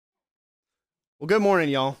Well, good morning,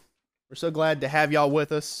 y'all. We're so glad to have y'all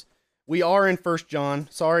with us. We are in First John.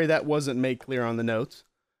 Sorry that wasn't made clear on the notes,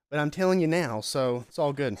 but I'm telling you now, so it's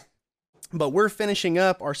all good. But we're finishing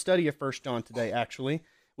up our study of First John today, actually.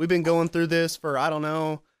 We've been going through this for, I don't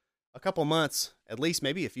know, a couple months, at least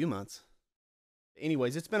maybe a few months.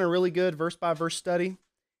 Anyways, it's been a really good verse-by-verse study,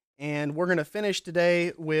 and we're going to finish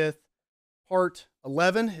today with part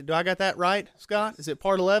 11. Do I got that right, Scott? Is it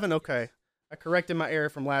part 11? Okay. I corrected my error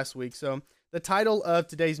from last week, so the title of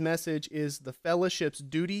today's message is The Fellowship's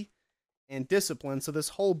Duty and Discipline. So this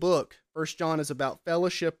whole book, 1 John, is about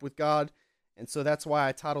fellowship with God, and so that's why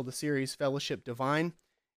I titled the series Fellowship Divine.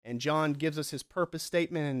 And John gives us his purpose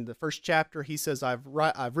statement in the first chapter. He says, I've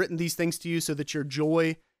written these things to you so that your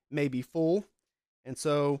joy may be full. And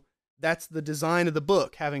so that's the design of the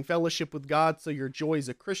book, having fellowship with God so your joy as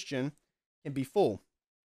a Christian can be full.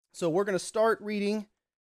 So we're going to start reading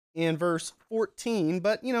in verse 14,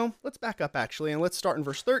 but, let's back up actually, and let's start in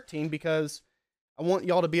verse 13 because I want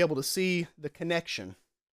y'all to be able to see the connection.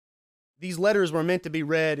 These letters were meant to be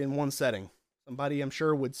read in one setting. Somebody, I'm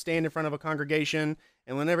sure, would stand in front of a congregation,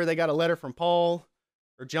 and whenever they got a letter from Paul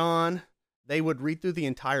or John, they would read through the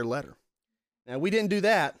entire letter. Now, we didn't do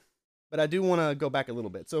that, but I do want to go back a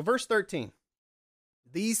little bit. So verse 13,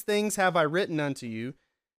 these things have I written unto you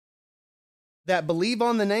that believe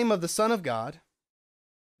on the name of the Son of God,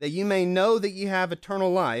 that you may know that you have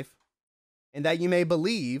eternal life, and that you may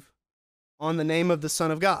believe on the name of the Son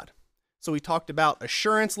of God. So we talked about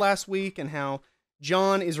assurance last week and how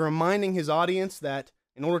John is reminding his audience that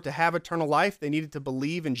in order to have eternal life, they needed to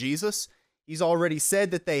believe in Jesus. He's already said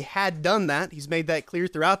that they had done that. He's made that clear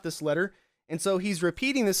throughout this letter. And so he's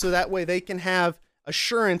repeating this so that way they can have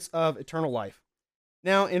assurance of eternal life.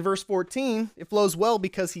 Now, in verse 14, it flows well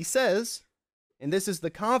because he says, and this is the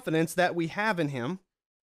confidence that we have in him,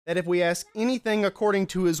 that if we ask anything according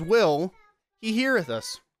to his will, he heareth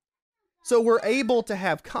us. So we're able to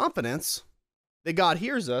have confidence that God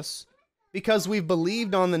hears us because we've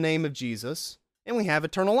believed on the name of Jesus and we have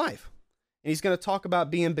eternal life. And he's going to talk about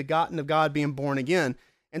being begotten of God, being born again.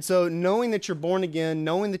 And so knowing that you're born again,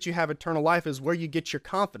 knowing that you have eternal life is where you get your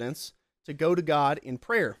confidence to go to God in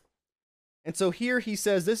prayer. And so here he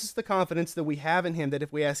says, this is the confidence that we have in him, that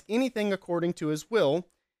if we ask anything according to his will,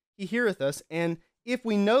 he heareth us. And if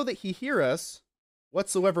we know that he hear us,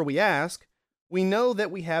 whatsoever we ask, we know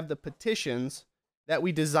that we have the petitions that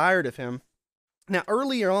we desired of him. Now,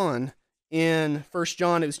 earlier on in 1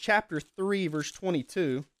 John, it was chapter 3, verse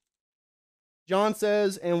 22. John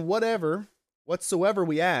says, and whatsoever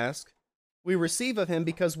we ask, we receive of him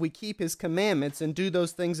because we keep his commandments and do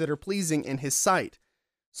those things that are pleasing in his sight.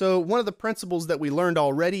 So one of the principles that we learned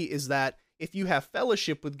already is that if you have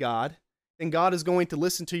fellowship with God, then God is going to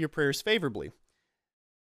listen to your prayers favorably.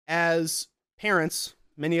 As parents,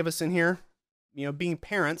 many of us in here, being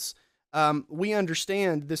parents, we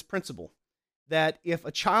understand this principle that if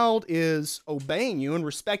a child is obeying you and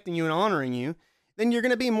respecting you and honoring you, then you're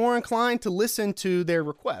going to be more inclined to listen to their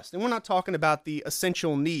request. And we're not talking about the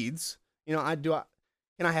essential needs. Can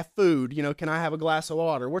I have food? Can I have a glass of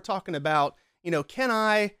water? We're talking about, can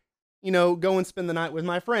I, go and spend the night with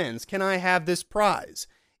my friends? Can I have this prize?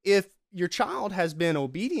 If your child has been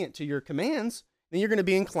obedient to your commands, then you're going to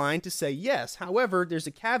be inclined to say yes. However, there's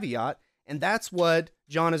a caveat, and that's what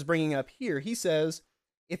John is bringing up here. He says,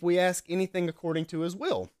 if we ask anything according to his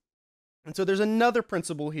will. And so there's another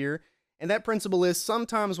principle here, and that principle is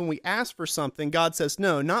sometimes when we ask for something, God says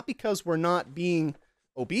no, not because we're not being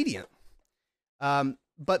obedient,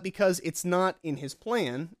 but because it's not in his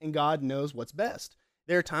plan, and God knows what's best.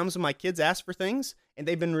 There are times when my kids ask for things, and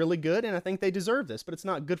they've been really good, and I think they deserve this, but it's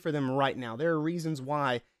not good for them right now. There are reasons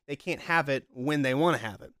why they can't have it when they want to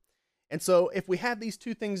have it. And so if we have these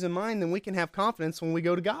two things in mind, then we can have confidence when we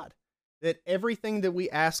go to God, that everything that we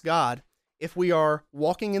ask God, if we are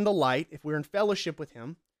walking in the light, if we're in fellowship with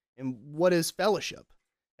him, and what is fellowship?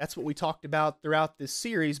 That's what we talked about throughout this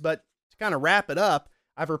series, but to kind of wrap it up,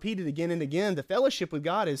 I've repeated again and again, the fellowship with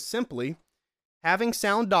God is simply having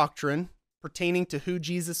sound doctrine pertaining to who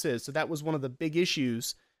Jesus is. So that was one of the big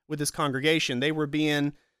issues with this congregation. They were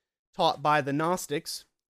being taught by the Gnostics.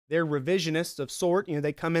 They're revisionists of sort.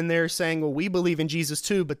 They come in there saying, well, we believe in Jesus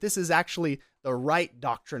too, but this is actually the right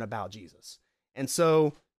doctrine about Jesus. And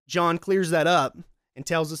so John clears that up and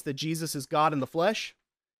tells us that Jesus is God in the flesh,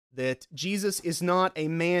 that Jesus is not a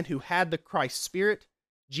man who had the Christ spirit.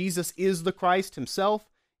 Jesus is the Christ himself.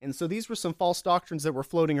 And so these were some false doctrines that were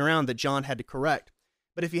floating around that John had to correct.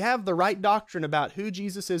 But if you have the right doctrine about who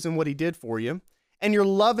Jesus is and what he did for you, and you're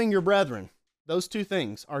loving your brethren, those two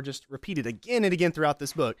things are just repeated again and again throughout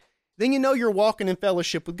this book, then you know you're walking in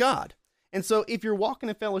fellowship with God. And so if you're walking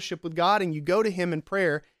in fellowship with God and you go to him in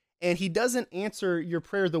prayer and he doesn't answer your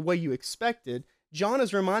prayer the way you expected, John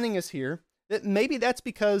is reminding us here that maybe that's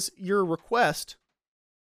because your request,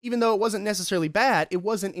 even though it wasn't necessarily bad, it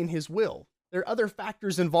wasn't in his will. There are other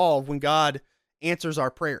factors involved when God answers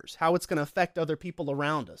our prayers, how it's going to affect other people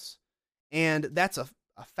around us. And that's a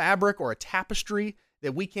fabric or a tapestry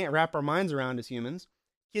that we can't wrap our minds around as humans.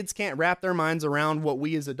 Kids can't wrap their minds around what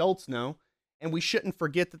we as adults know. And we shouldn't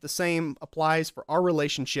forget that the same applies for our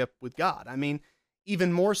relationship with God. I mean,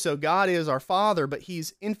 even more so, God is our Father, but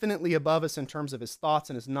he's infinitely above us in terms of his thoughts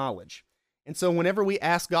and his knowledge. And so whenever we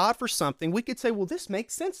ask God for something, we could say, well, this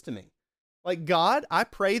makes sense to me. Like, God, I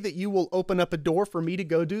pray that you will open up a door for me to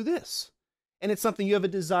go do this. And it's something you have a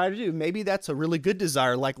desire to do. Maybe that's a really good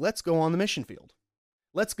desire, like, let's go on the mission field.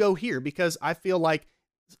 Let's go here because I feel like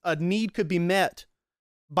a need could be met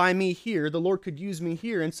by me here. The Lord could use me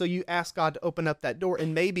here. And so you ask God to open up that door,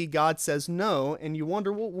 and maybe God says no, and you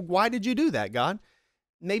wonder, well, why did you do that, God?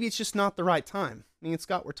 Maybe it's just not the right time. Me and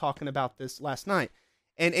Scott were talking about this last night.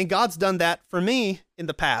 And God's done that for me in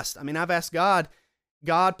the past. I mean, I've asked God,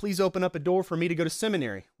 please open up a door for me to go to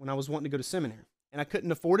seminary when I was wanting to go to seminary. And I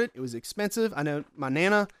couldn't afford it. It was expensive. I know my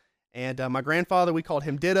Nana and my grandfather, we called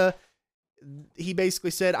him Dida. He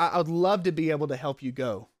basically said, I would love to be able to help you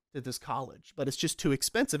go to this college, but it's just too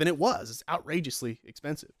expensive. And it was. It's outrageously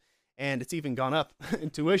expensive. And it's even gone up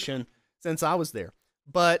in tuition since I was there.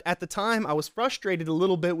 But at the time, I was frustrated a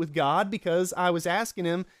little bit with God because I was asking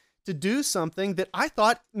him to do something that I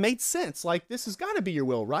thought made sense. Like, this has got to be your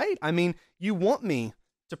will, right? I mean, you want me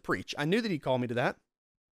to preach. I knew that he'd call me to that.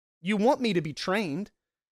 You want me to be trained.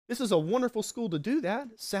 This is a wonderful school to do that.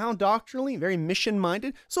 Sound doctrinally, very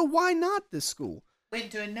mission-minded. So why not this school?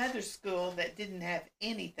 Went to another school that didn't have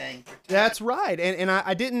anything for time. That's right. And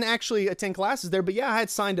I didn't actually attend classes there, but yeah, I had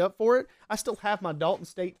signed up for it. I still have my Dalton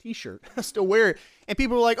State t-shirt. I still wear it. And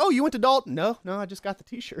people were like, oh, you went to Dalton? No, I just got the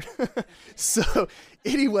t-shirt. So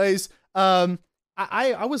anyways, I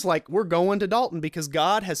was like, we're going to Dalton because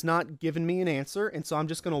God has not given me an answer. And so I'm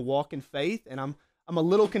just going to walk in faith. And I'm a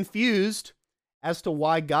little confused as to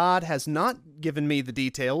why God has not given me the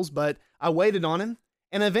details, but I waited on him.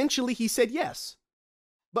 And eventually he said yes.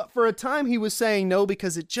 But for a time, he was saying no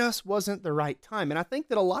because it just wasn't the right time. And I think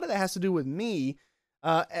that a lot of that has to do with me,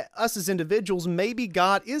 us as individuals. Maybe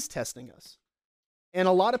God is testing us. And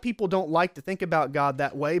a lot of people don't like to think about God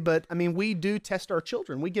that way. But, I mean, we do test our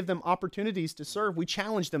children. We give them opportunities to serve. We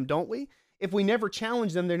challenge them, don't we? If we never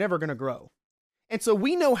challenge them, they're never going to grow. And so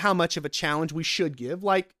we know how much of a challenge we should give.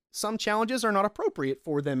 Like, some challenges are not appropriate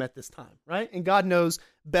for them at this time, right? And God knows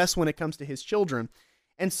best when it comes to his children.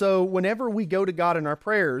 And so whenever we go to God in our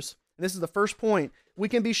prayers, and this is the first point, we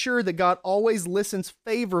can be sure that God always listens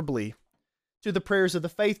favorably to the prayers of the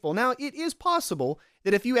faithful. Now, it is possible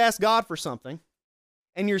that if you ask God for something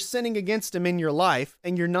and you're sinning against him in your life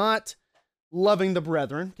and you're not loving the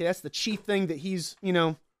brethren, okay, that's the chief thing that he's,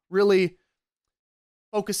 really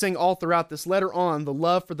focusing all throughout this letter on, the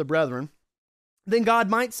love for the brethren, then God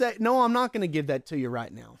might say, no, I'm not going to give that to you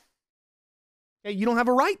right now. Okay, you don't have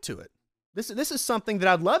a right to it. This is something that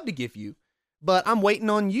I'd love to give you, but I'm waiting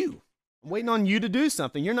on you. I'm waiting on you to do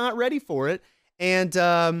something. You're not ready for it. And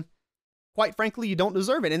quite frankly, you don't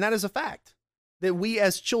deserve it. And that is a fact that we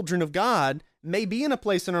as children of God may be in a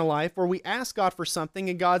place in our life where we ask God for something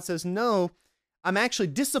and God says, no, I'm actually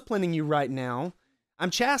disciplining you right now.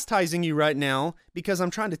 I'm chastising you right now because I'm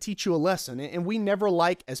trying to teach you a lesson. And we never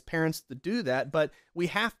like as parents to do that, but we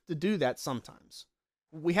have to do that sometimes.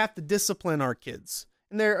 We have to discipline our kids.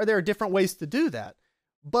 And there are different ways to do that.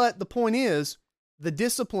 But the point is, the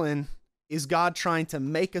discipline is God trying to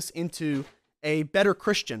make us into a better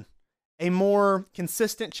Christian, a more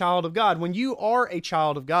consistent child of God. When you are a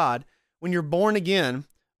child of God, when you're born again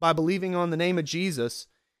by believing on the name of Jesus,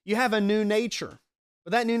 you have a new nature.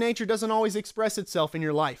 But that new nature doesn't always express itself in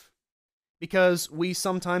your life because we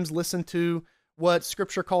sometimes listen to what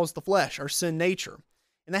Scripture calls the flesh, our sin nature.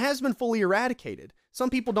 And that has been fully eradicated. Some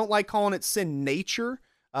people don't like calling it sin nature.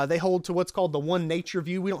 They hold to what's called the one nature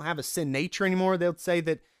view. We don't have a sin nature anymore. They'll say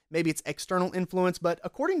that maybe it's external influence. But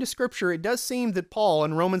according to Scripture, it does seem that Paul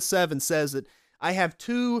in Romans 7 says that I have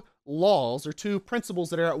two laws or two principles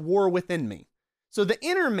that are at war within me. So the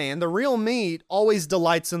inner man, the real me, always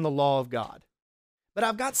delights in the law of God. But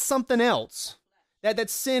I've got something else.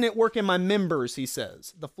 That's sin at work in my members, he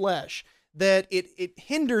says, the flesh, that it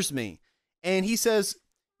hinders me. And he says,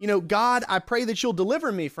 God, I pray that you'll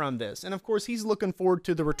deliver me from this. And of course, he's looking forward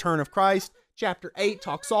to the return of Christ. Chapter 8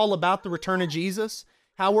 talks all about the return of Jesus,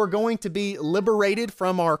 how we're going to be liberated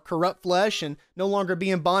from our corrupt flesh and no longer be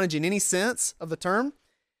in bondage in any sense of the term.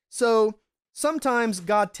 So sometimes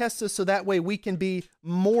God tests us so that way we can be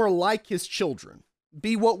more like his children,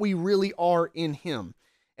 be what we really are in him.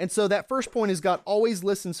 And so that first point is God always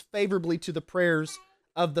listens favorably to the prayers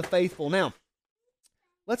of the faithful. Now,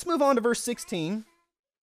 let's move on to verse 16,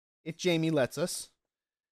 if Jamie lets us.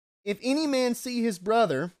 If any man see his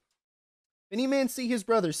brother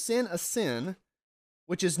sin a sin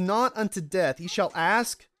which is not unto death, he shall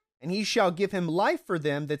ask, and he shall give him life for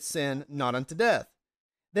them that sin not unto death.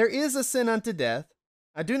 There is a sin unto death.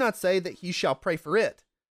 I do not say that he shall pray for it.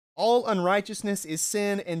 All unrighteousness is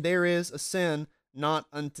sin, and there is a sin not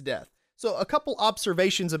unto death. So a couple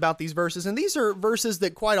observations about these verses, and these are verses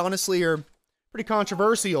that quite honestly are pretty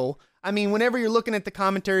controversial. I mean, whenever you're looking at the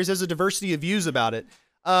commentaries, there's a diversity of views about it.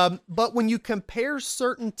 But when you compare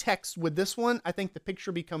certain texts with this one, I think the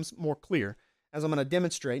picture becomes more clear, as I'm going to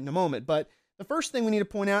demonstrate in a moment. But the first thing we need to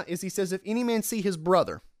point out is he says, if any man see his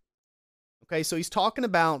brother. Okay, so he's talking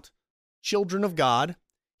about children of God.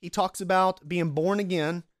 He talks about being born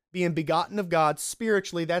again, being begotten of God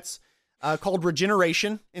spiritually. That's called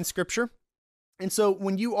regeneration in Scripture. And so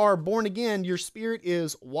when you are born again, your spirit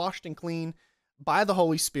is washed and clean by the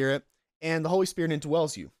Holy Spirit, and the Holy Spirit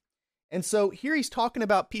indwells you. And so here he's talking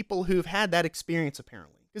about people who've had that experience,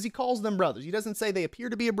 apparently, because he calls them brothers. He doesn't say they appear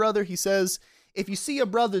to be a brother. He says, if you see a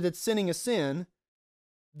brother that's sinning a sin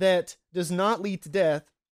that does not lead to death,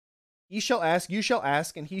 you shall ask,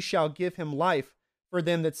 and he shall give him life for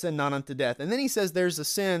them that sin not unto death. And then he says there's a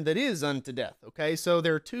sin that is unto death. Okay, so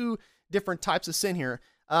there are two different types of sin here.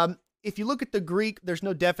 If you look at the Greek, there's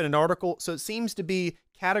no definite article, so it seems to be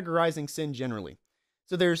categorizing sin generally.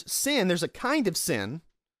 So there's sin, there's a kind of sin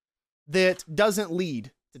that doesn't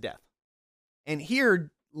lead to death. And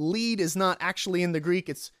here, lead is not actually in the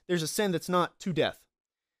Greek, there's a sin that's not to death.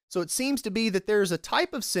 So it seems to be that there's a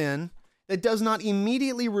type of sin that does not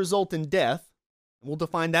immediately result in death. We'll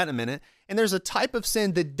define that in a minute. And there's a type of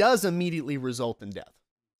sin that does immediately result in death.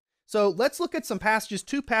 So let's look at some passages,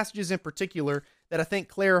 two passages in particular that I think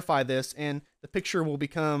clarify this, and the picture will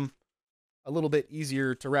become a little bit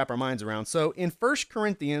easier to wrap our minds around. So in 1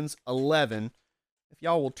 Corinthians 11, if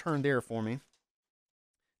y'all will turn there for me,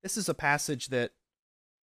 this is a passage that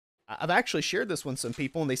I've actually shared this with some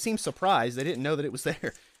people, and they seem surprised. They didn't know that it was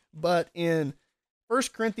there. But in 1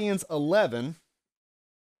 Corinthians 11,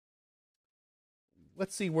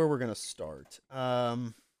 let's see where we're going to start.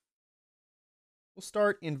 We'll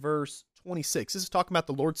start in verse 26. This is talking about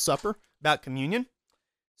the Lord's Supper, about communion.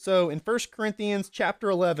 So in 1 Corinthians chapter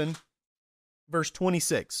 11, verse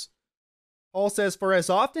 26, Paul says, for as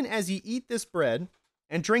often as ye eat this bread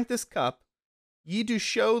and drink this cup, ye do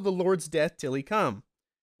show the Lord's death till he come.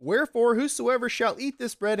 Wherefore, whosoever shall eat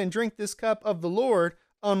this bread and drink this cup of the Lord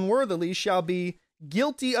unworthily shall be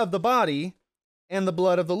guilty of the body and the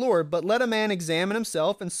blood of the Lord. But let a man examine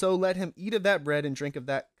himself, and so let him eat of that bread and drink of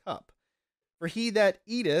that cup. For he that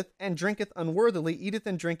eateth and drinketh unworthily eateth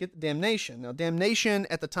and drinketh damnation. Now, damnation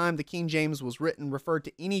at the time the King James was written referred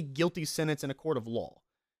to any guilty sentence in a court of law.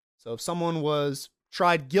 So if someone was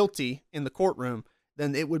tried guilty in the courtroom,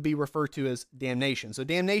 then it would be referred to as damnation. So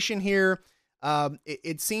damnation here,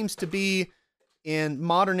 it seems to be in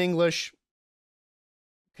modern English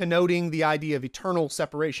connoting the idea of eternal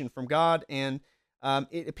separation from God, and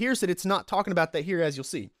it appears that it's not talking about that here, as you'll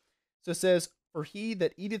see. So it says, for he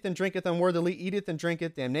that eateth and drinketh unworthily eateth and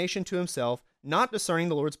drinketh damnation to himself, not discerning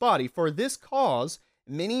the Lord's body. For this cause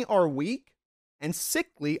many are weak and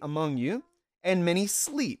sickly among you, and many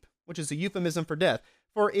sleep, which is a euphemism for death.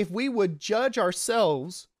 For if we would judge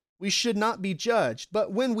ourselves, we should not be judged.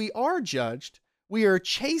 But when we are judged, we are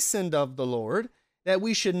chastened of the Lord, that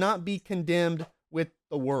we should not be condemned with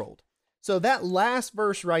the world. So that last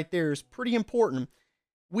verse right there is pretty important.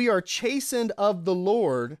 We are chastened of the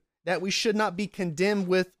Lord, that we should not be condemned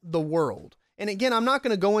with the world. And again, I'm not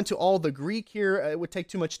going to go into all the Greek here. It would take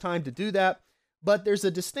too much time to do that. But there's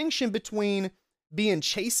a distinction between being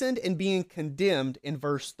chastened and being condemned in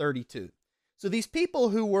verse 32. So these people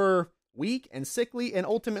who were weak and sickly, and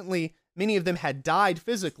ultimately many of them had died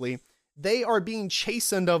physically, they are being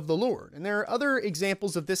chastened of the Lord. And there are other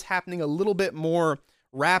examples of this happening a little bit more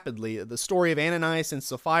rapidly. The story of Ananias and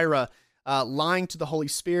Sapphira lying to the Holy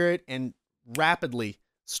Spirit and rapidly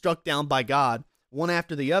struck down by God, one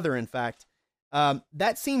after the other, in fact.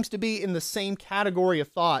 That seems to be in the same category of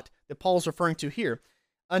thought that Paul's referring to here.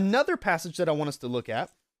 Another passage that I want us to look at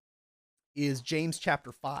is James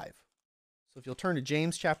chapter 5. So if you'll turn to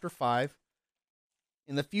James chapter 5.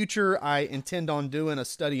 In the future, I intend on doing a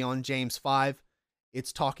study on James 5.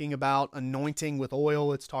 It's talking about anointing with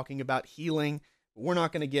oil. It's talking about healing. We're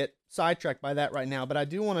not going to get sidetracked by that right now, but I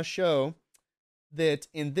do want to show that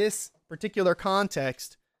in this particular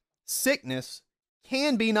context, sickness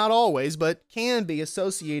can be, not always, but can be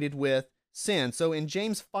associated with sin. So in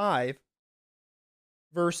James 5,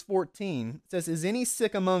 verse 14, it says, "Is any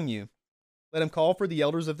sick among you? Let him call for the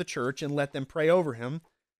elders of the church, and let them pray over him,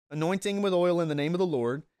 anointing him with oil in the name of the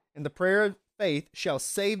Lord. And the prayer of faith shall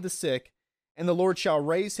save the sick, and the Lord shall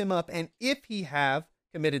raise him up. And if he have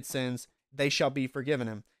committed sins, they shall be forgiven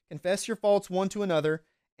him. Confess your faults one to another,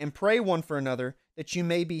 and pray one for another, that you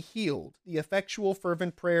may be healed. The effectual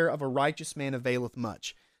fervent prayer of a righteous man availeth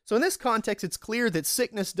much." So in this context, it's clear that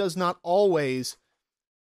sickness does not always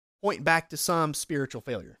point back to some spiritual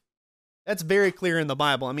failure. That's very clear in the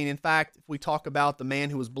Bible. I mean, in fact, if we talk about the man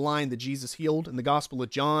who was blind that Jesus healed in the Gospel of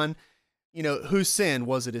John, who sinned?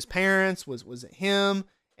 Was it his parents? Was it him?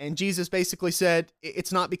 And Jesus basically said,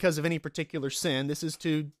 it's not because of any particular sin. This is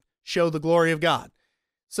to show the glory of God.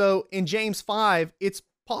 So in James 5, it's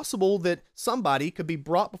possible that somebody could be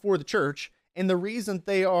brought before the church, and the reason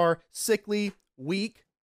they are sickly, weak,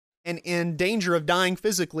 and in danger of dying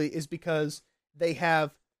physically is because they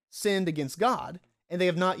have sinned against God, and they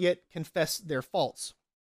have not yet confessed their faults.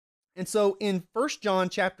 And so in 1 John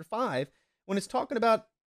chapter 5, when it's talking about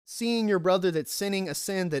seeing your brother that's sinning a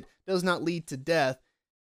sin that does not lead to death,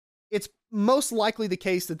 it's most likely the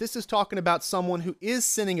case that this is talking about someone who is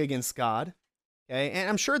sinning against God. Okay, and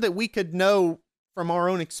I'm sure that we could know from our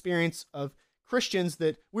own experience of Christians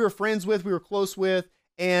that we were friends with, we were close with,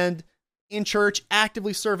 and in church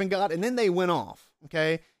actively serving God, and then they went off,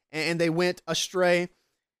 okay, and they went astray.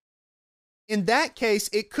 In that case,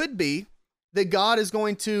 it could be that God is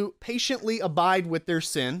going to patiently abide with their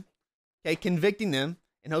sin, okay, convicting them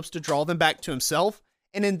in hopes to draw them back to himself.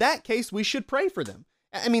 And in that case, we should pray for them.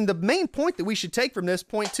 I mean, the main point that we should take from this,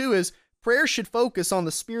 point two, is prayer should focus on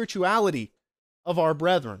the spirituality of our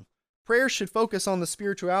brethren. Prayer should focus on the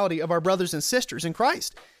spirituality of our brothers and sisters in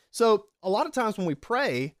Christ. So a lot of times when we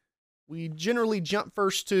pray, we generally jump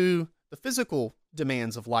first to the physical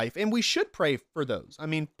demands of life, and we should pray for those. I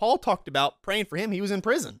mean, Paul talked about praying for him. He was in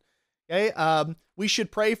prison. Okay, we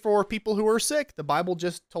should pray for people who are sick. The Bible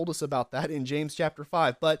just told us about that in James chapter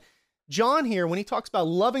 5. But John here, when he talks about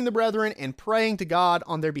loving the brethren and praying to God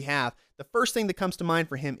on their behalf, the first thing that comes to mind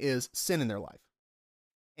for him is sin in their life.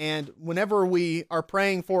 And whenever we are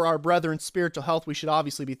praying for our brethren's spiritual health, we should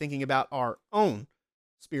obviously be thinking about our own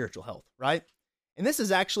spiritual health, right? And this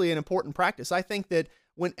is actually an important practice. I think that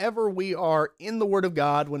whenever we are in the Word of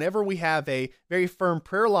God, whenever we have a very firm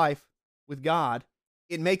prayer life with God,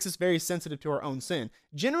 it makes us very sensitive to our own sin.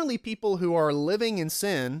 Generally, people who are living in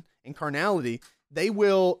sin and carnality, they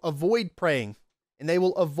will avoid praying, and they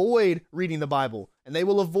will avoid reading the Bible, and they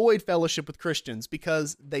will avoid fellowship with Christians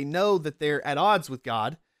because they know that they're at odds with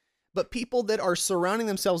God. But people that are surrounding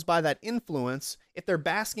themselves by that influence, if they're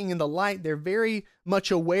basking in the light, they're very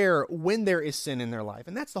much aware when there is sin in their life.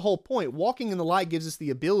 And that's the whole point. Walking in the light gives us the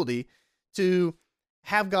ability to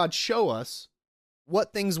have God show us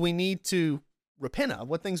what things we need to repent of,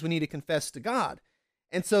 what things we need to confess to God.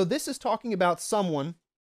 And so this is talking about someone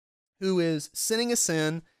who is sinning a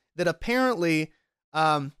sin that apparently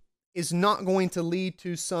is not going to lead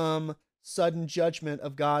to some sudden judgment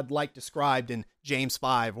of God like described in James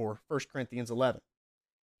 5 or 1 Corinthians 11.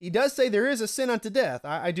 He does say there is a sin unto death.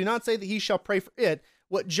 I do not say that he shall pray for it.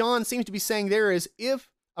 What John seems to be saying there is if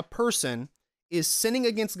a person is sinning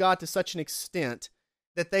against God to such an extent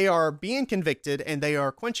that they are being convicted and they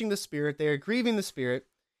are quenching the Spirit, they are grieving the Spirit,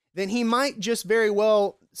 then he might just very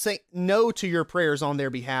well say no to your prayers on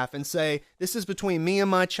their behalf and say, this is between me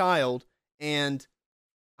and my child, and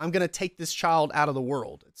I'm going to take this child out of the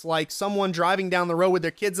world. It's like someone driving down the road with their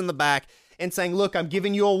kids in the back and saying, look, I'm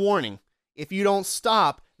giving you a warning. If you don't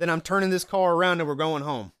stop, then I'm turning this car around and we're going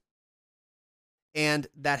home. And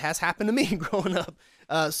that has happened to me growing up.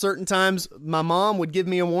 Certain times my mom would give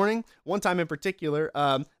me a warning. One time in particular,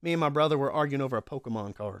 me and my brother were arguing over a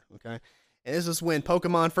Pokemon card, okay? And this is when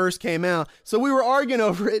Pokemon first came out. So we were arguing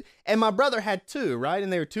over it, and my brother had two, right?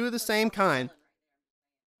 And they were two of the same kind.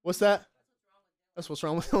 What's that? That's what's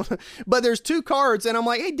wrong with them. But there's two cards, and I'm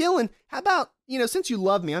like, hey, Dylan, how about, since you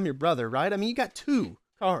love me, I'm your brother, right? I mean, you got two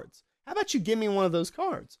cards. How about you give me one of those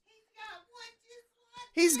cards?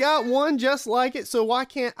 He's got one just like it, so why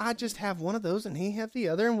can't I just have one of those and he have the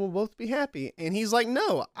other, and we'll both be happy? And he's like,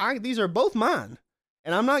 no, these are both mine,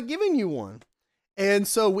 and I'm not giving you one. And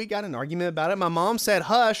so we got an argument about it. My mom said,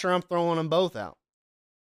 hush, or I'm throwing them both out.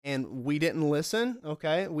 And we didn't listen,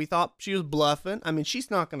 okay? We thought she was bluffing. I mean,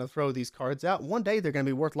 she's not going to throw these cards out. One day they're going to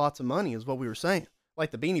be worth lots of money is what we were saying,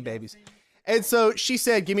 like the Beanie Babies. And so she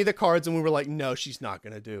said, give me the cards, and we were like, no, she's not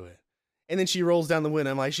going to do it. And then she rolls down the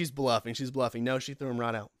window. I'm like, she's bluffing. No, she threw them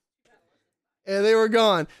right out. And they were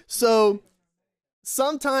gone. So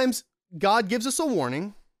sometimes God gives us a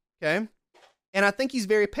warning, okay? And I think he's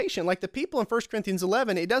very patient. Like the people in 1 Corinthians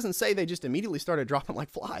 11, it doesn't say they just immediately started dropping like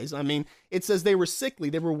flies. I mean, it says they were sickly,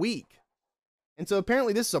 they were weak. And so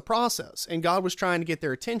apparently this is a process, and God was trying to get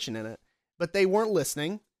their attention in it, but they weren't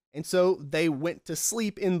listening. And so they went to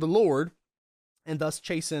sleep in the Lord and thus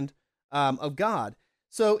chastened of God.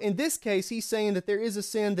 So in this case, he's saying that there is a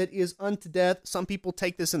sin that is unto death. Some people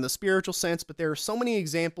take this in the spiritual sense, but there are so many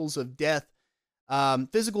examples of death,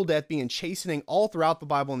 physical death being chastening all throughout the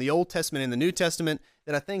Bible in the Old Testament and the New Testament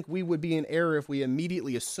that I think we would be in error if we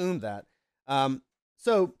immediately assumed that.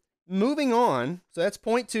 So moving on, so that's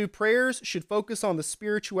point 2. Prayers should focus on the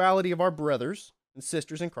spirituality of our brothers and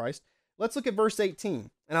sisters in Christ. Let's look at verse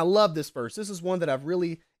 18. And I love this verse. This is one that I've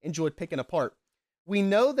really enjoyed picking apart. We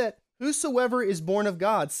know that whosoever is born of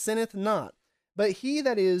God sinneth not, but he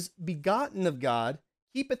that is begotten of God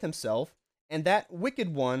keepeth himself, and that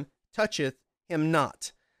wicked one toucheth him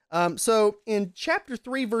not. So in chapter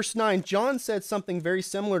 3, verse 9, John said something very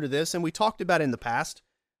similar to this, and we talked about it in the past.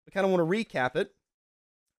 We kind of want to recap it.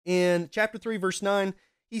 In chapter 3, verse 9,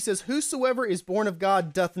 he says, whosoever is born of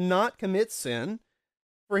God doth not commit sin,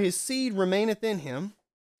 for his seed remaineth in him.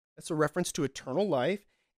 That's a reference to eternal life,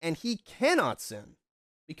 and he cannot sin,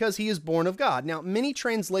 because he is born of God. Now, many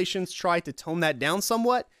translations try to tone that down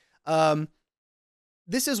somewhat.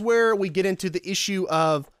 This is where we get into the issue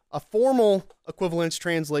of a formal equivalence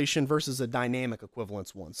translation versus a dynamic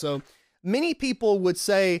equivalence one. So many people would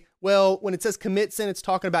say, well, when it says commit sin, it's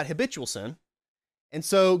talking about habitual sin. And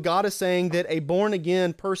so God is saying that a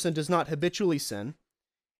born-again person does not habitually sin.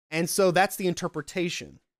 And so that's the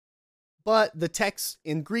interpretation. But the text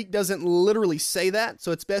in Greek doesn't literally say that,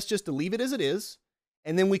 so it's best just to leave it as it is.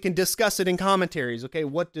 And then we can discuss it in commentaries. Okay,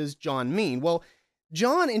 what does John mean? Well,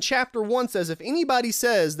 John in chapter 1 says, if anybody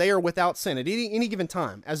says they are without sin at any given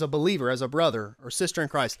time, as a believer, as a brother or sister in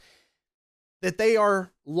Christ, that they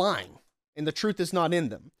are lying and the truth is not in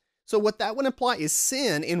them. So what that would imply is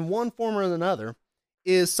sin in one form or another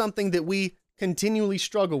is something that we continually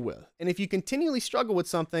struggle with. And if you continually struggle with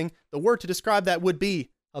something, the word to describe that would be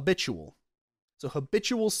habitual. So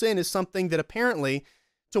habitual sin is something that apparently,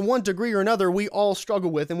 to one degree or another, we all struggle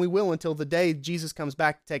with, and we will until the day Jesus comes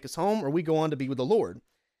back to take us home or we go on to be with the Lord.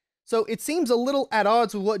 So it seems a little at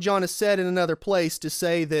odds with what John has said in another place to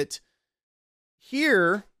say that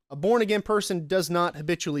here, a born-again person does not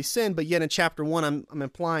habitually sin, but yet in chapter 1, I'm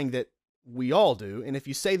implying that we all do. And if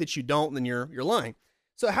you say that you don't, then you're lying.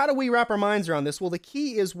 So how do we wrap our minds around this? Well, the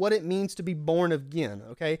key is what it means to be born again,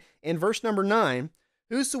 okay? In verse number 9,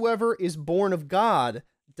 whosoever is born of God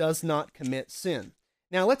does not commit sin.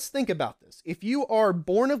 Now, let's think about this. If you are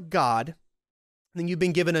born of God, then you've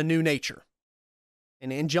been given a new nature.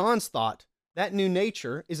 And in John's thought, that new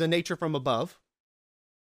nature is a nature from above.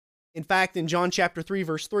 In fact, in John chapter 3,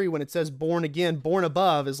 verse 3, when it says born again, born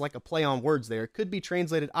above is like a play on words there. It could be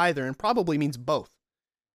translated either and probably means both.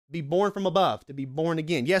 Be born from above, to be born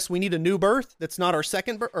again. Yes, we need a new birth. That's not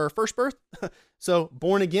our first birth. So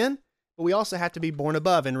born again, but we also have to be born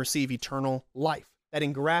above and receive eternal life. That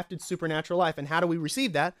engrafted supernatural life. And how do we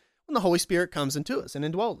receive that? When the Holy Spirit comes into us and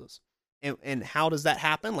indwells us. And how does that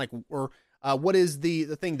happen? What is the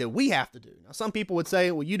thing that we have to do? Now, some people would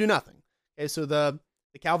say, well, you do nothing. Okay, so the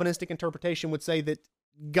Calvinistic interpretation would say that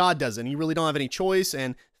God does it. And you really don't have any choice,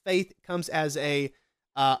 and faith comes as a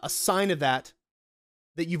sign of that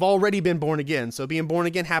you've already been born again. So being born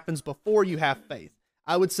again happens before you have faith.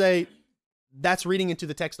 I would say that's reading into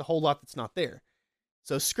the text a whole lot that's not there.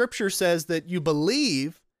 So Scripture says that you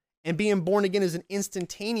believe, and being born again is an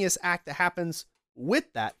instantaneous act that happens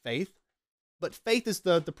with that faith, but faith is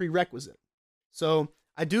the prerequisite. So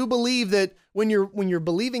I do believe that when you're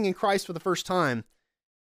believing in Christ for the first time,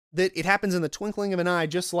 that it happens in the twinkling of an eye,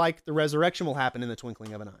 just like the resurrection will happen in the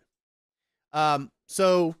twinkling of an eye.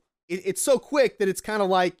 So it's so quick that it's kind of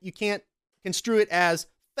like you can't construe it as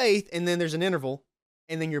faith, and then there's an interval,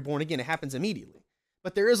 and then you're born again. It happens immediately.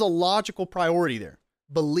 But there is a logical priority there.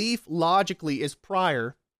 Belief logically is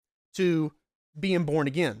prior to being born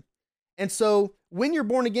again. And so when you're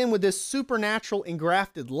born again with this supernatural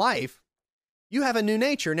engrafted life, you have a new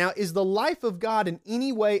nature. Now, is the life of God in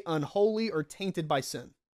any way unholy or tainted by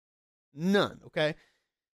sin? None, okay?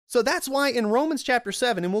 So that's why in Romans chapter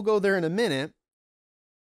 7, and we'll go there in a minute,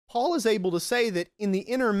 Paul is able to say that in the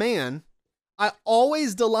inner man, I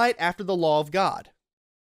always delight after the law of God.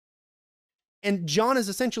 And John is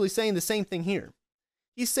essentially saying the same thing here.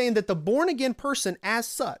 He's saying that the born-again person as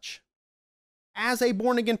such, as a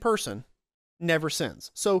born-again person, never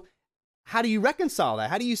sins. So how do you reconcile that?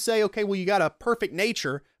 How do you say, okay, well, you got a perfect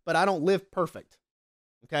nature, but I don't live perfect?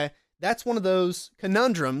 Okay, that's one of those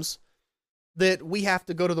conundrums that we have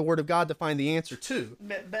to go to the Word of God to find the answer to.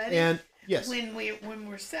 But buddy, And yes, when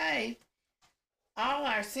we're saved, all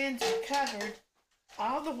our sins are covered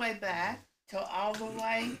all the way back to all the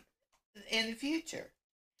way in the future.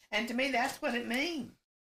 And to me, that's what it means.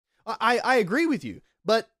 I agree with you.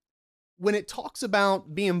 But when it talks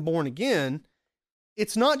about being born again,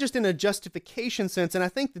 it's not just in a justification sense. And I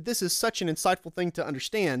think that this is such an insightful thing to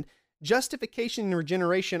understand. Justification and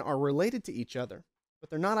regeneration are related to each other, but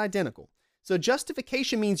they're not identical. So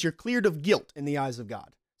justification means you're cleared of guilt in the eyes of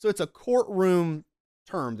God. So it's a courtroom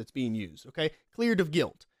term that's being used, okay? Cleared of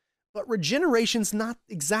guilt. But regeneration's not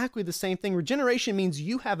exactly the same thing. Regeneration means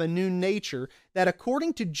you have a new nature that,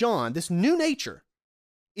 according to John, this new nature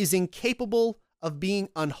is incapable of being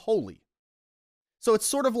unholy. So it's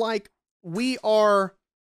sort of like we are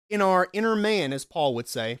in our inner man, as Paul would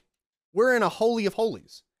say. We're in a holy of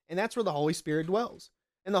holies, and that's where the Holy Spirit dwells.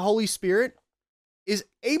 And the Holy Spirit is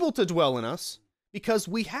able to dwell in us because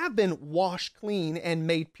we have been washed clean and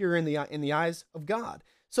made pure in the eyes of God.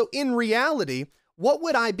 So in reality, what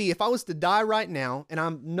would I be if I was to die right now and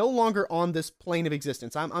I'm no longer on this plane of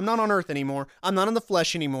existence? I'm not on earth anymore. I'm not in the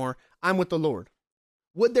flesh anymore. I'm with the Lord.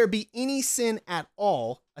 Would there be any sin at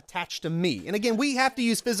all attached to me? And again, we have to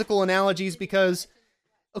use physical analogies because,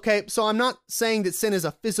 okay, so I'm not saying that sin is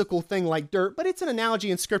a physical thing like dirt, but it's an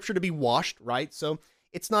analogy in Scripture to be washed, right? So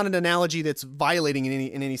it's not an analogy that's violating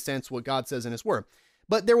in any sense what God says in His Word.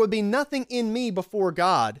 But there would be nothing in me before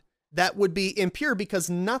God that would be impure, because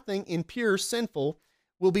nothing impure, sinful,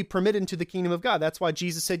 will be permitted into the kingdom of God. That's why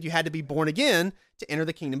Jesus said you had to be born again to enter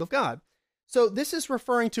the kingdom of God. So this is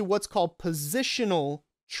referring to what's called positional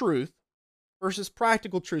truth versus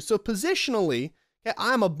practical truth. So positionally, okay,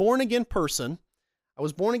 I'm a born-again person. I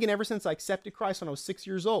was born again ever since I accepted Christ when I was 6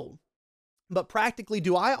 years old. But practically,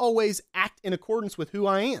 do I always act in accordance with who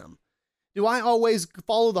I am? Do I always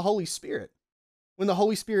follow the Holy Spirit when the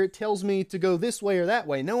Holy Spirit tells me to go this way or that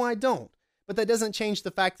way? No, I don't. But that doesn't change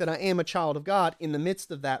the fact that I am a child of God in the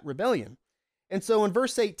midst of that rebellion. And so in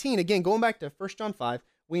verse 18, again, going back to 1 John 5,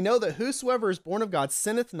 we know that whosoever is born of God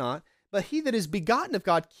sinneth not, but he that is begotten of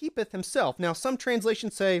God keepeth himself. Now, some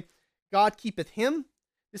translations say, God keepeth him.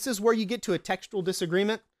 This is where you get to a textual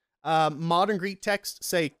disagreement. Modern Greek texts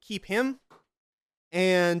say, keep him.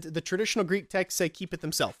 And the traditional Greek texts say, keepeth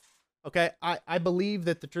himself. Okay, I believe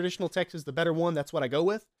that the traditional text is the better one. That's what I go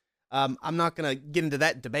with. I'm not going to get into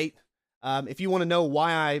that debate. If you want to know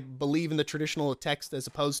why I believe in the traditional text as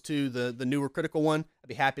opposed to the newer critical one, I'd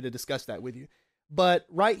be happy to discuss that with you. But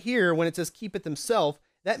right here, when it says keepeth himself,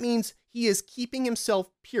 that means he is keeping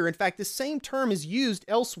himself pure. In fact, the same term is used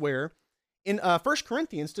elsewhere in 1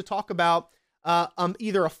 Corinthians to talk about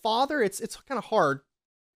either a father. It's kind of hard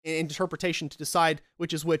in interpretation to decide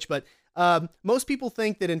which is which, but most people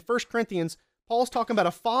think that in 1 Corinthians, Paul's talking about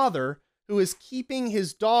a father who is keeping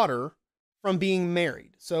his daughter from being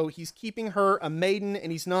married. So he's keeping her a maiden,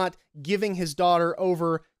 and he's not giving his daughter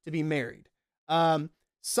over to be married.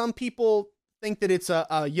 Some people think that it's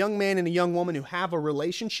a young man and a young woman who have a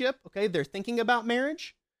relationship. Okay, they're thinking about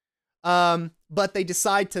marriage, but they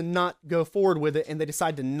decide to not go forward with it, and they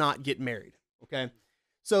decide to not get married. Okay,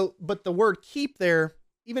 so but the word keep there,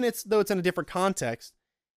 even though it's in a different context,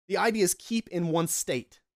 the idea is keep in one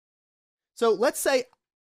state. So let's say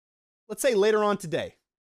later on today,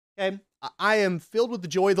 okay, I am filled with the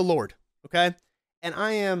joy of the Lord, okay, and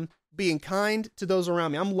I am being kind to those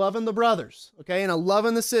around me. I'm loving the brothers, okay, and I'm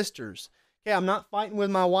loving the sisters. Okay, I'm not fighting with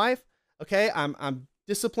my wife. Okay, I'm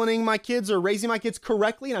disciplining my kids or raising my kids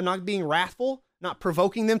correctly, and I'm not being wrathful, not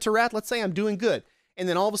provoking them to wrath. Let's say I'm doing good, and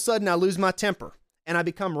then all of a sudden I lose my temper and I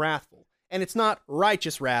become wrathful. And it's not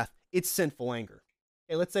righteous wrath, it's sinful anger.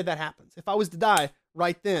 Okay, let's say that happens. If I was to die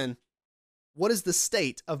right then, what is the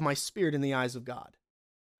state of my spirit in the eyes of God?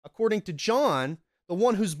 According to John, the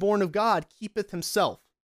one who's born of God keepeth himself.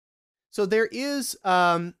 So there is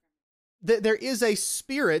a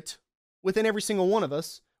spirit within every single one of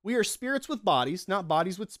us. We are spirits with bodies, not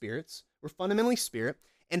bodies with spirits. We're fundamentally spirit.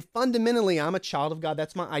 And fundamentally, I'm a child of God.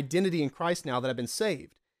 That's my identity in Christ now that I've been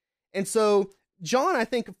saved. And so John, I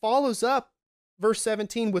think, follows up verse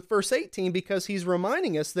 17 with verse 18 because he's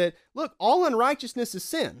reminding us that, look, all unrighteousness is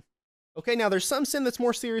sin. Okay, now there's some sin that's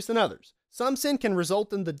more serious than others. Some sin can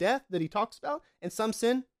result in the death that he talks about, and some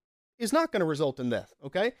sin is not going to result in death,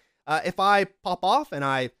 okay? If I pop off and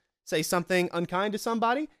I say something unkind to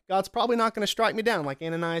somebody, God's probably not going to strike me down like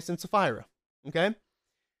Ananias and Sapphira, okay?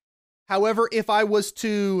 However, if I was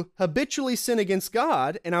to habitually sin against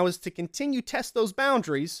God and I was to continue to test those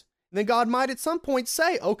boundaries, then God might at some point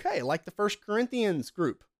say, okay, like the 1 Corinthians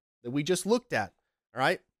group that we just looked at, all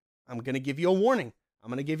right, I'm going to give you a warning. I'm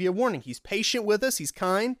going to give you a warning. He's patient with us. He's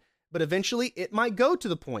kind, but eventually it might go to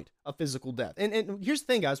the point of physical death. And here's the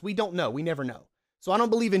thing, guys, we don't know. We never know. So I don't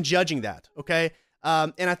believe in judging that, okay?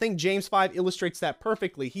 And I think James 5 illustrates that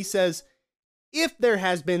perfectly. He says, if there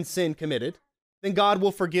has been sin committed, then God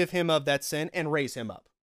will forgive him of that sin and raise him up.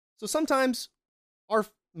 So sometimes,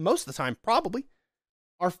 most of the time, probably,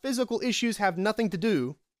 our physical issues have nothing to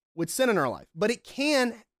do with sin in our life, but it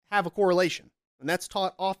can have a correlation, and that's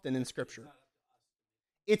taught often in Scripture.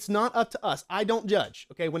 It's not up to us. I don't judge,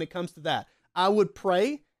 okay, when it comes to that. I would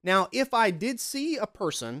pray. Now, if I did see a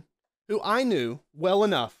person who I knew well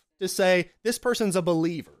enough to say, this person's a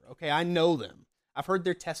believer, okay, I know them. I've heard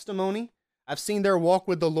their testimony. I've seen their walk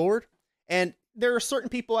with the Lord, and there are certain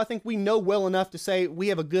people I think we know well enough to say we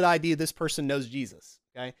have a good idea this person knows Jesus,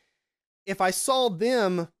 okay? If I saw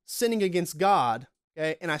them sinning against God,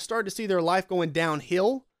 okay, and I started to see their life going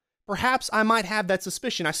downhill, perhaps I might have that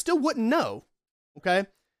suspicion. I still wouldn't know, okay?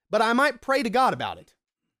 But I might pray to God about it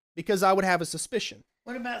because I would have a suspicion.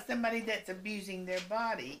 What about somebody that's abusing their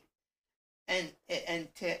body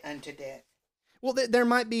unto death? Well, there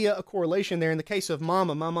might be a correlation there. In the case of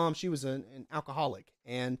Mama, my mom, she was an alcoholic,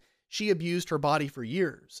 and she abused her body for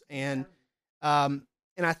years. And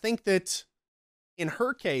I think that in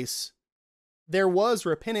her case, there was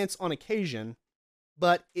repentance on occasion,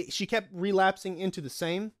 but she kept relapsing into the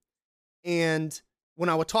same. And when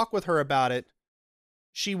I would talk with her about it,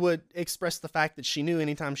 she would express the fact that she knew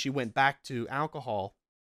anytime she went back to alcohol,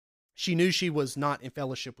 she knew she was not in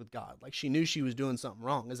fellowship with God. Like, she knew she was doing something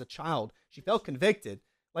wrong. As a child, she felt convicted.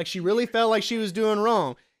 Like, she really felt like she was doing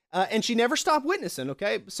wrong. And she never stopped witnessing,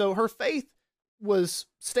 okay? So her faith was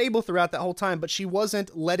stable throughout that whole time, but she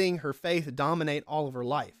wasn't letting her faith dominate all of her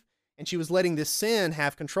life. And she was letting this sin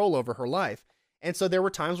have control over her life. And so there were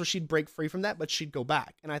times where she'd break free from that, but she'd go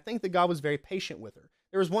back. And I think that God was very patient with her.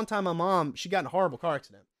 There was one time my mom, she got in a horrible car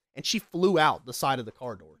accident, and she flew out the side of the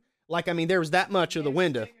car door. Like, I mean, there was that much of the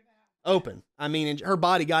window open. I mean, and her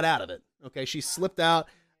body got out of it. Okay, she slipped out.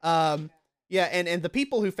 Yeah, and the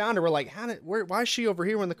people who found her were like, why is she over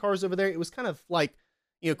here when the car's over there? It was kind of like,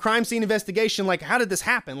 crime scene investigation. Like, how did this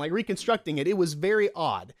happen? Like, reconstructing it. It was very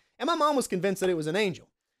odd. And my mom was convinced that it was an angel,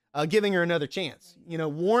 giving her another chance.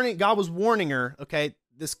 God was warning her, okay,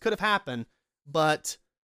 this could have happened, but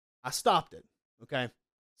I stopped it. Okay,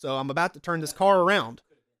 so I'm about to turn this car around,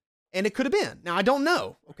 and it could have been. Now, I don't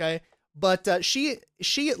know, okay, but she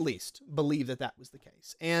at least believed that was the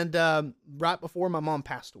case. And right before my mom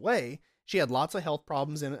passed away, she had lots of health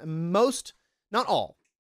problems, and not all,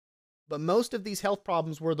 but most of these health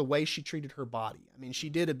problems were the way she treated her body. I mean, she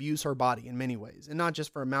did abuse her body in many ways, and not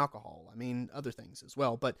just from alcohol. I mean, other things as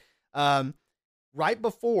well. But right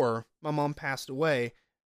before my mom passed away,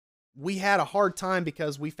 we had a hard time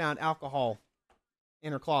because we found alcohol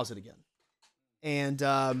in her closet again. And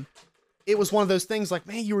it was one of those things like,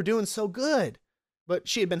 man, you were doing so good. But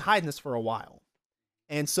she had been hiding this for a while.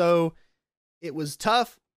 And so it was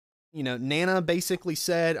tough. Nana basically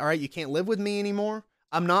said, all right, you can't live with me anymore.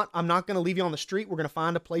 I'm not going to leave you on the street. We're going to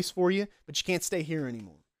find a place for you, but you can't stay here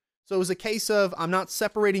anymore. So it was a case of, I'm not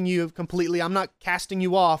separating you completely. I'm not casting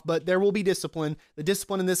you off, but there will be discipline. The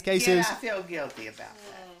discipline in this case is, I feel guilty about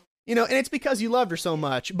that. And it's because you loved her so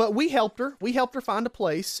much, but we helped her. We helped her find a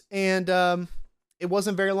place. And, it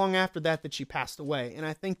wasn't very long after that she passed away. And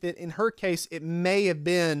I think that in her case, it may have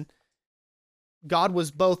been God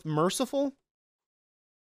was both merciful,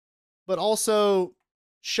 but also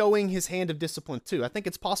showing his hand of discipline too. I think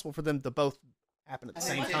it's possible for them to both happen at the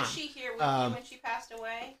same time. Wasn't she here with you when she passed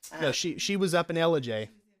away? No, she was up in LJ.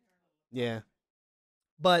 Yeah.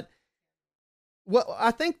 But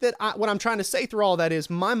I think that what I'm trying to say through all that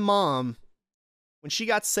is my mom, when she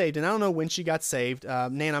got saved, and I don't know when she got saved,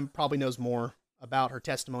 Nana probably knows more about her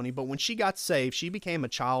testimony, but when she got saved, she became a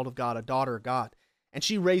child of God, a daughter of God, and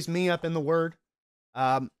she raised me up in the Word.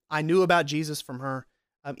 I knew about Jesus from her.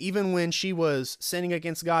 Even when she was sinning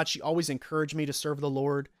against God, she always encouraged me to serve the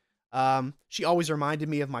Lord. She always reminded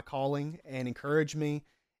me of my calling and encouraged me,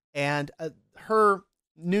 and her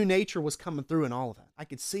new nature was coming through in all of that. I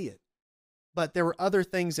could see it, but there were other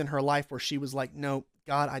things in her life where she was like, no,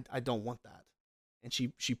 God, I don't want that. And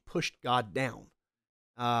she pushed God down.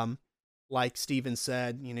 Like Stephen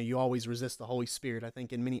said, you always resist the Holy Spirit. I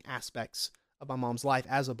think in many aspects of my mom's life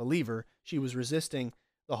as a believer, she was resisting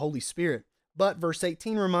the Holy Spirit. But verse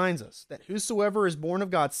 18 reminds us that whosoever is born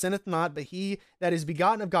of God sinneth not, but he that is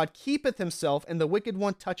begotten of God keepeth himself, and the wicked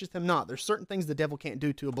one toucheth him not. There's certain things the devil can't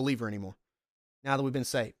do to a believer anymore, now that we've been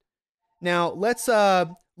saved. Now, let's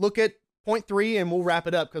look at point 3, and we'll wrap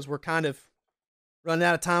it up because we're kind of running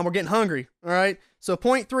out of time. We're getting hungry, all right? So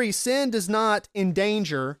point 3, sin does not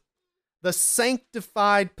endanger the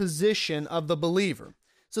sanctified position of the believer.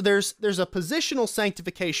 So there's a positional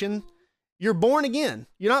sanctification. You're born again.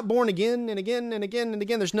 You're not born again and again and again and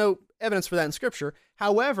again. There's no evidence for that in Scripture.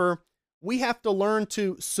 However, we have to learn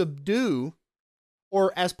to subdue,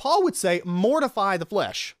 or as Paul would say, mortify the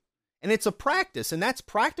flesh. And it's a practice, and that's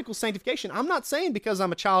practical sanctification. I'm not saying because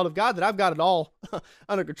I'm a child of God that I've got it all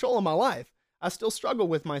under control in my life. I still struggle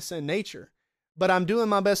with my sin nature, but I'm doing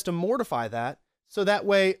my best to mortify that, so that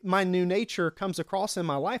way my new nature comes across in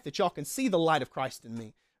my life, that y'all can see the light of Christ in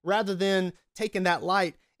me, rather than taking that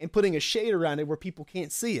light and putting a shade around it where people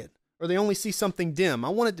can't see it, or they only see something dim. I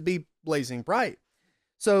want it to be blazing bright.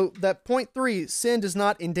 So that point 3, sin does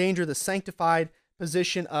not endanger the sanctified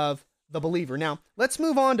position of the believer. Now, let's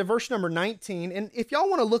move on to verse number 19. And if y'all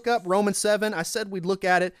want to look up Romans 7, I said we'd look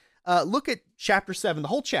at it. Look at chapter 7, the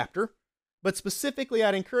whole chapter. But specifically,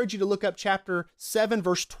 I'd encourage you to look up chapter 7,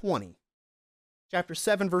 verse 20. Chapter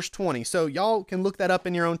 7, verse 20. So y'all can look that up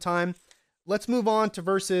in your own time. Let's move on to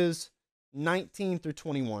verses 19 through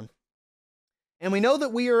 21. And we know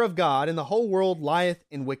that we are of God, and the whole world lieth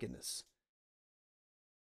in wickedness.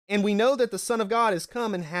 And we know that the Son of God is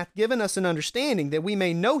come and hath given us an understanding, that we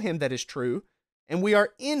may know him that is true, and we are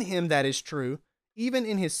in him that is true, even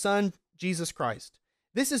in his Son, Jesus Christ.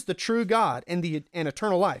 This is the true God and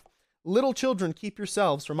eternal life. Little children, keep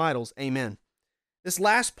yourselves from idols. Amen. This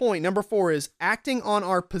last point, number 4, is acting on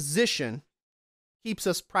our position keeps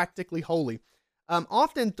us practically holy.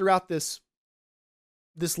 Often throughout this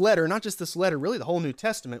letter, not just this letter, really the whole New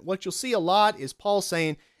Testament, what you'll see a lot is Paul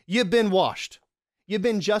saying, you've been washed. You've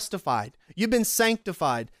been justified. You've been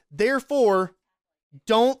sanctified. Therefore,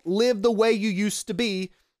 don't live the way you used to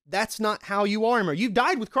be. That's not how you are anymore. You've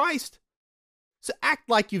died with Christ. So act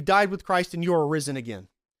like you've died with Christ and you're risen again.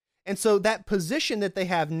 And so that position that they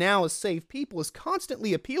have now as saved people is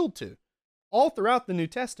constantly appealed to all throughout the New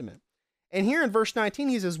Testament. And here in verse 19,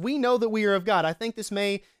 he says, we know that we are of God. I think this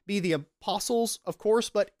may be the apostles, of course,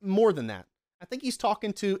 but more than that. I think he's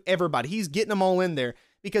talking to everybody. He's getting them all in there,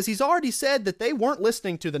 because he's already said that they weren't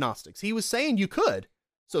listening to the Gnostics. He was saying you could,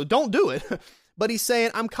 so don't do it. But he's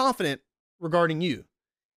saying, I'm confident regarding you.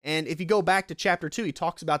 And if you go back to chapter 2, he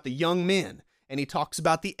talks about the young men, and he talks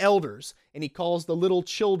about the elders, and he calls the little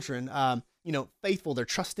children, faithful. They're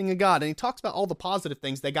trusting in God. And he talks about all the positive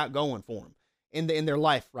things they got going for them in their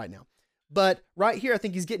life right now. But right here, I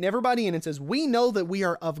think he's getting everybody in and says, we know that we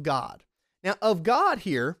are of God. Now, of God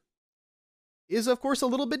here is, of course, a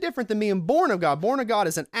little bit different than being born of God. Born of God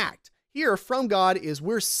is an act. Here, from God is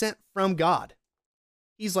we're sent from God.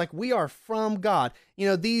 He's like, we are from God. You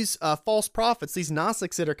know, these false prophets, these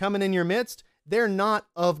Gnostics that are coming in your midst, they're not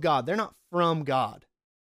of God. They're not from God.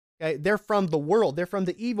 Okay? They're from the world. They're from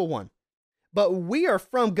the evil one. But we are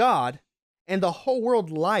from God, and the whole world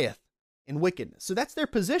lieth in wickedness. So that's their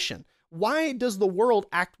position. Why does the world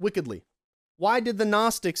act wickedly? Why did the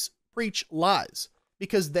Gnostics preach lies?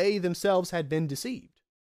 Because they themselves had been deceived.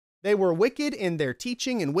 They were wicked in their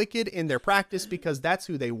teaching and wicked in their practice, because that's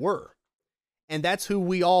who they were. And that's who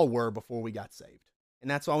we all were before we got saved.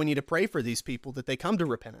 And that's why we need to pray for these people, that they come to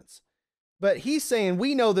repentance. But he's saying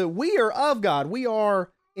we know that we are of God. We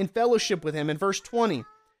are in fellowship with him. In verse 20,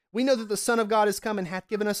 we know that the Son of God is come and hath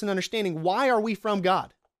given us an understanding. Why are we from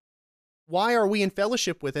God? Why are we in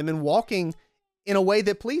fellowship with him and walking in a way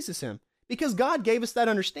that pleases him? Because God gave us that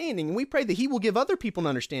understanding, and we pray that he will give other people an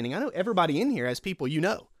understanding. I know everybody in here has people you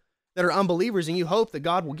know that are unbelievers, and you hope that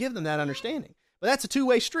God will give them that understanding. But that's a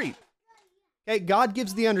two-way street. Okay, God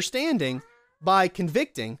gives the understanding by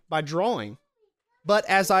convicting, by drawing. But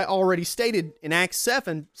as I already stated in Acts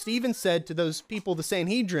 7, Stephen said to those people, the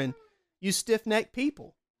Sanhedrin, you stiff-necked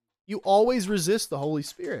people, you always resist the Holy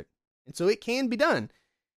Spirit. And so it can be done.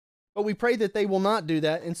 But we pray that they will not do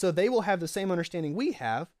that, and so they will have the same understanding we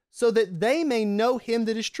have, so that they may know him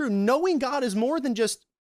that is true. Knowing God is more than just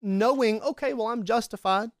knowing, okay, well, I'm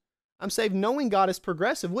justified, I'm saved. Knowing God is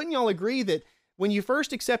progressive. Wouldn't y'all agree that when you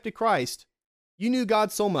first accepted Christ, you knew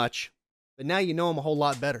God so much, but now you know him a whole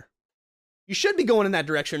lot better? You should be going in that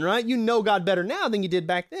direction, right? You know God better now than you did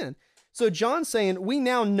back then. So John's saying, we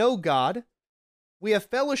now know God, we have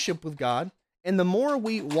fellowship with God, and the more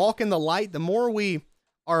we walk in the light, the more we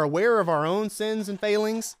are aware of our own sins and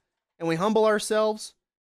failings, and we humble ourselves,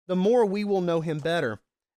 the more we will know him better.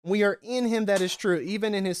 We are in him that is true,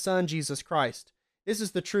 even in his Son, Jesus Christ. This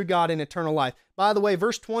is the true God in eternal life. By the way,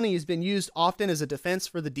 verse 20 has been used often as a defense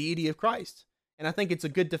for the deity of Christ. And I think it's a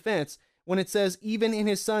good defense when it says, even in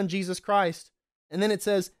his Son, Jesus Christ. And then it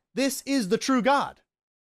says, this is the true God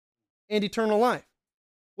and eternal life.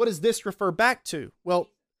 What does this refer back to? Well,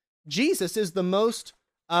 Jesus is the most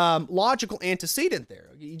logical antecedent there.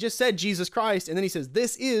 He just said Jesus Christ, and then he says,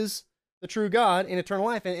 this is the true God in eternal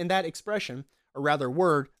life. And that expression or rather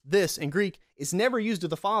word, this in Greek, is never used of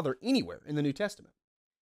the Father anywhere in the New Testament.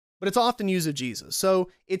 But it's often used of Jesus. So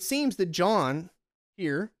it seems that John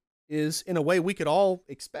here is, in a way we could all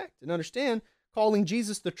expect and understand, calling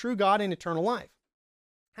Jesus the true God and eternal life.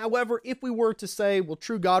 However, if we were to say, well,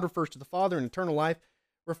 true God refers to the Father and eternal life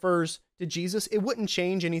refers to Jesus, it wouldn't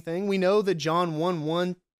change anything. We know that John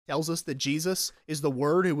 1:1 tells us that Jesus is the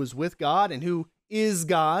Word who was with God and who is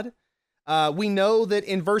God. We know that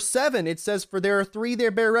in verse 7, it says, for there are three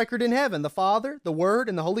that bear record in heaven, the Father, the Word,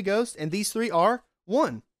 and the Holy Ghost, and these three are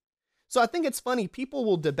one. So I think it's funny, people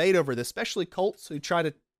will debate over this, especially cults who try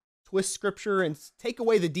to twist Scripture and take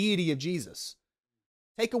away the deity of Jesus.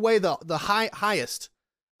 Take away the highest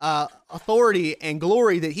authority and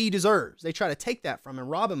glory that he deserves. They try to take that from him,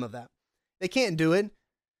 rob him of that. They can't do it,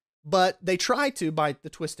 but they try to by the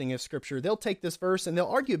twisting of Scripture. They'll take this verse and they'll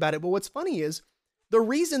argue about it. But what's funny is the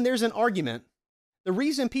reason there's an argument, the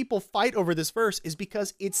reason people fight over this verse is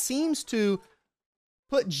because it seems to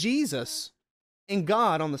put Jesus and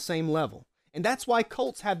God on the same level. And that's why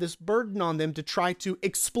cults have this burden on them to try to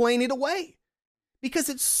explain it away. Because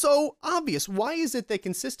it's so obvious. Why is it that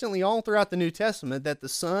consistently all throughout the New Testament that the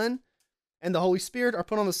Son and the Holy Spirit are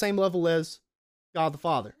put on the same level as God the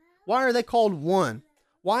Father? Why are they called one?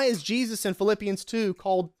 Why is Jesus in Philippians 2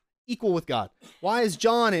 called equal with God? Why is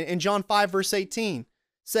John in John 5 verse 18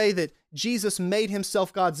 say that Jesus made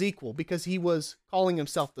himself God's equal? Because he was calling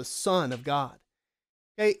himself the Son of God.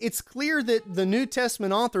 Okay, it's clear that the New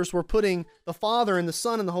Testament authors were putting the Father and the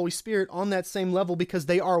Son and the Holy Spirit on that same level because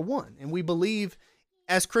they are one. And we believe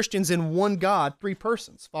as Christians in one God, three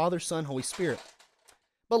persons, Father, Son, Holy Spirit.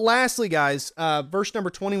 But lastly, guys, verse number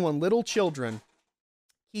 21, little children,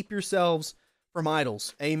 keep yourselves from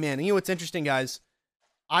idols. Amen. And you know what's interesting, guys?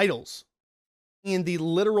 Idols, in the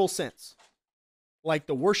literal sense, like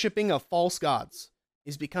the worshiping of false gods,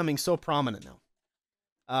 is becoming so prominent now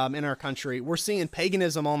in our country. We're seeing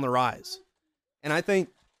paganism on the rise. And I think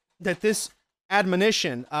that this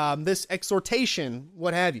admonition, this exhortation,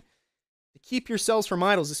 what have you, to keep yourselves from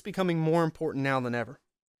idols is becoming more important now than ever.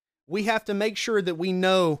 We have to make sure that we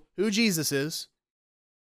know who Jesus is.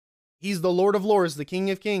 He's the Lord of Lords, the King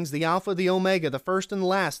of Kings, the Alpha, the Omega, the first and the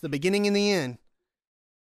last, the beginning and the end.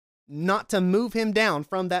 Not to move him down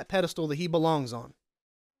from that pedestal that he belongs on.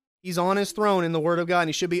 He's on his throne in the Word of God, and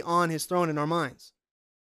he should be on his throne in our minds.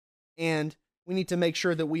 And we need to make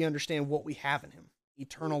sure that we understand what we have in him,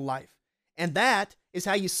 eternal life. And that is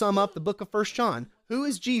how you sum up the book of 1 John. Who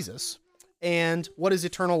is Jesus? And what is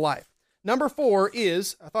eternal life? Number 4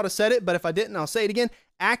 is, I thought I said it, but if I didn't, I'll say it again.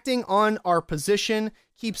 Acting on our position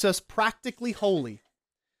keeps us practically holy.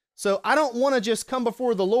 So I don't want to just come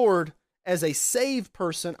before the Lord as a saved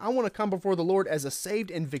person. I want to come before the Lord as a saved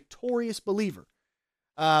and victorious believer.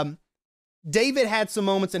 David had some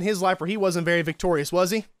moments in his life where he wasn't very victorious, was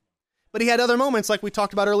he? But he had other moments like we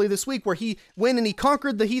talked about earlier this week where he went and he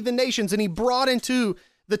conquered the heathen nations and he brought into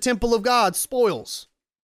the temple of God spoils.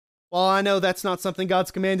 While I know that's not something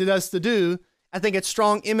God's commanded us to do, I think it's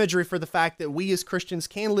strong imagery for the fact that we as Christians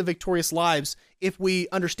can live victorious lives if we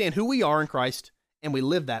understand who we are in Christ and we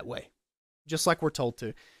live that way, just like we're told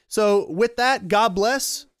to. So with that, God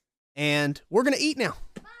bless, and we're going to eat now.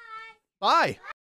 Bye. Bye.